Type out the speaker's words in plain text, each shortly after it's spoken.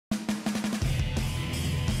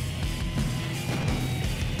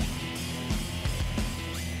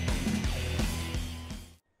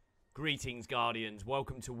Greetings, Guardians.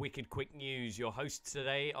 Welcome to Wicked Quick News. Your hosts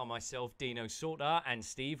today are myself, Dino Sorter, and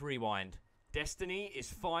Steve Rewind. Destiny is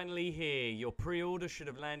finally here. Your pre-order should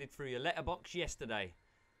have landed through your letterbox yesterday.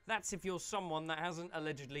 That's if you're someone that hasn't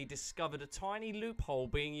allegedly discovered a tiny loophole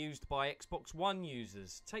being used by Xbox One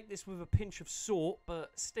users. Take this with a pinch of salt, but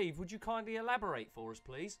Steve, would you kindly elaborate for us,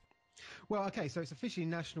 please? Well, okay, so it's officially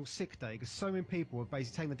National Sick Day because so many people have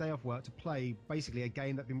basically taken the day off work to play basically a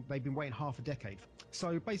game that they've been waiting half a decade for.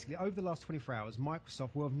 So basically, over the last 24 hours,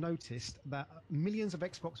 Microsoft will have noticed that millions of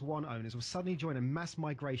Xbox One owners will suddenly join a mass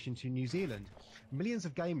migration to New Zealand. Millions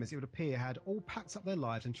of gamers, it would appear, had all packed up their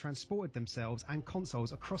lives and transported themselves and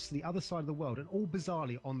consoles across to the other side of the world, and all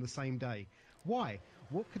bizarrely on the same day. Why?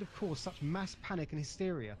 What could have caused such mass panic and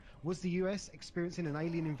hysteria? Was the US experiencing an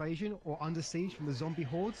alien invasion or under siege from the zombie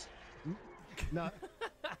hordes? No.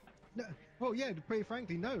 No. Well, yeah, pretty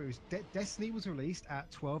frankly, no. It was Destiny was released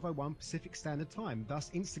at 12:01 Pacific Standard Time, thus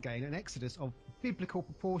instigating an exodus of biblical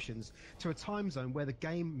proportions to a time zone where the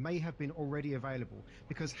game may have been already available.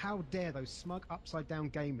 Because how dare those smug, upside-down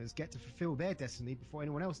gamers get to fulfill their destiny before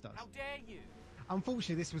anyone else does? How dare you?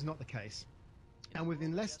 Unfortunately, this was not the case. And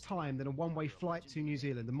within less time than a one-way flight to New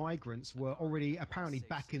Zealand, the migrants were already apparently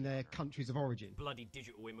back in their countries of origin. Bloody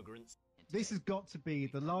digital immigrants. This has got to be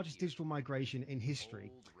the largest digital migration in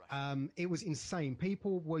history. It was insane.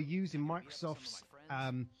 People were using Microsoft's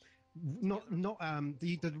the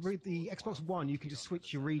Xbox One. You can just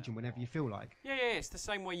switch your region whenever you feel like. Yeah, it's the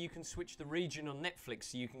same way you can switch the region on Netflix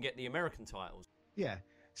so you can get the American titles. Yeah.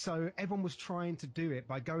 So everyone was trying to do it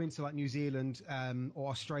by going to like New Zealand or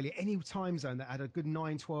Australia, any time zone that had a good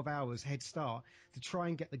 9-12 hours head start to try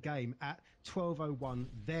and get the game at 12:01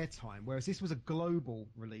 their time. Whereas this was a global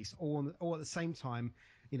release, all at the same time.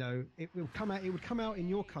 You know, it would come out in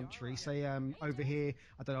your country, say over here.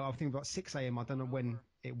 I don't know. I think about 6 a.m. I don't know when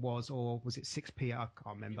it was, or was it 6 p.m? I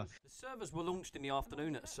can't remember. The servers were launched in the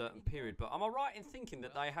afternoon at a certain period, but am I right in thinking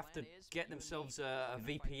that they have to get themselves a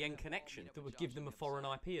VPN connection that would give them a foreign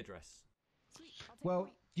IP address?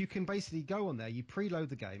 Well, you can basically go on there, you preload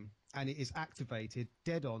the game, and it is activated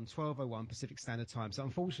dead on 12:01 Pacific Standard Time. So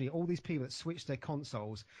unfortunately, all these people that switched their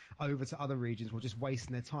consoles over to other regions were just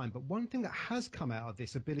wasting their time. But one thing that has come out of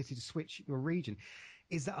this ability to switch your region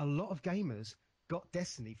is that a lot of gamers got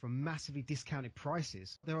Destiny for massively discounted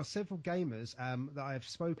prices. There are several gamers that I have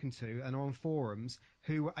spoken to and on forums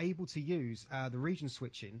who were able to use the region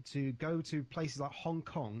switching to go to places like Hong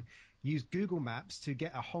Kong, use Google Maps to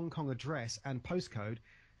get a Hong Kong address and postcode,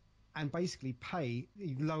 and basically pay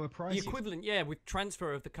lower prices. The equivalent, yeah, with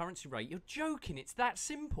transfer of the currency rate. You're joking, it's that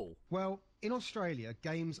simple. Well, in Australia,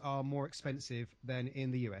 games are more expensive than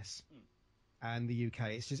in the US. And the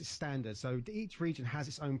UK, it's just standard. So each region has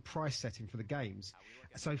its own price setting for the games.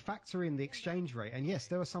 So factor in the exchange rate. And yes,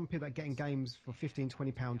 there are some people that are getting games for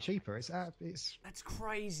 £15-20 cheaper. That's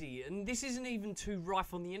crazy. And this isn't even too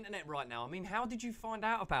rife on the internet right now. I mean, how did you find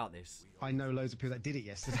out about this? I know loads of people that did it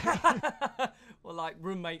yesterday. Well, like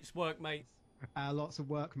roommates, workmates. Lots of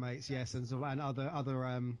workmates, yes, and other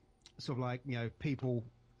sort of like, you know, people,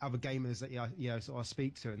 other gamers that sort of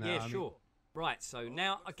speak to. And that. Yeah, sure. Right, so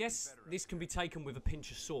now I guess this can be taken with a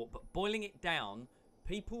pinch of salt, but boiling it down,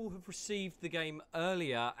 people have received the game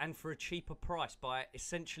earlier and for a cheaper price by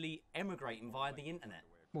essentially emigrating via the internet.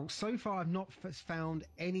 Well, so far I've not found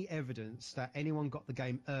any evidence that anyone got the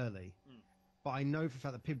game early. But I know for a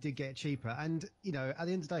fact that people did get it cheaper. And, you know, at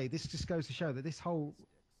the end of the day, this just goes to show that this whole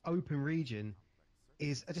open region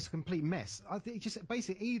is just a complete mess. I think just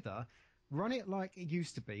basically either run it like it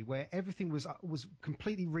used to be, where everything was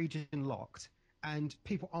completely region locked, and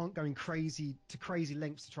people aren't going crazy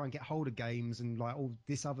lengths to try and get hold of games and like all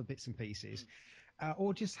this other bits and pieces,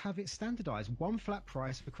 or just have it standardized, one flat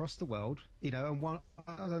price across the world, you know, and one,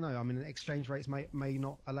 I don't know. I mean, exchange rates may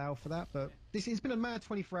not allow for that, but it's been a mad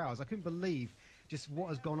 24 hours. I couldn't believe just what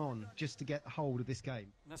has gone on just to get hold of this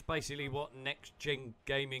game. That's basically what next-gen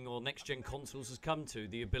gaming or next-gen consoles has come to,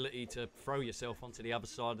 the ability to throw yourself onto the other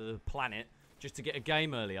side of the planet just to get a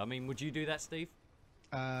game early. I mean, would you do that, Steve?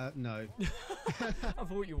 No. I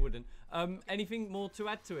thought you wouldn't. Anything more to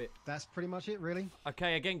add to it? That's pretty much it, really.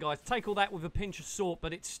 Okay, again, guys, take all that with a pinch of salt,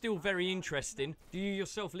 but it's still very interesting. Do you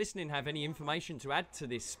yourself listening have any information to add to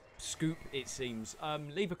this scoop, it seems?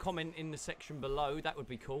 Leave a comment in the section below. That would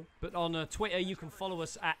be cool. But on Twitter, you can follow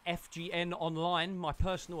us at FGN Online, my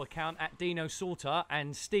personal account at Dino Sorter,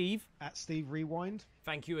 and Steve at Steve Rewind.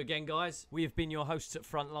 Thank you again, guys. We have been your hosts at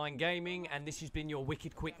Frontline Gaming, and this has been your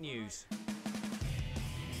Wicked Quick News.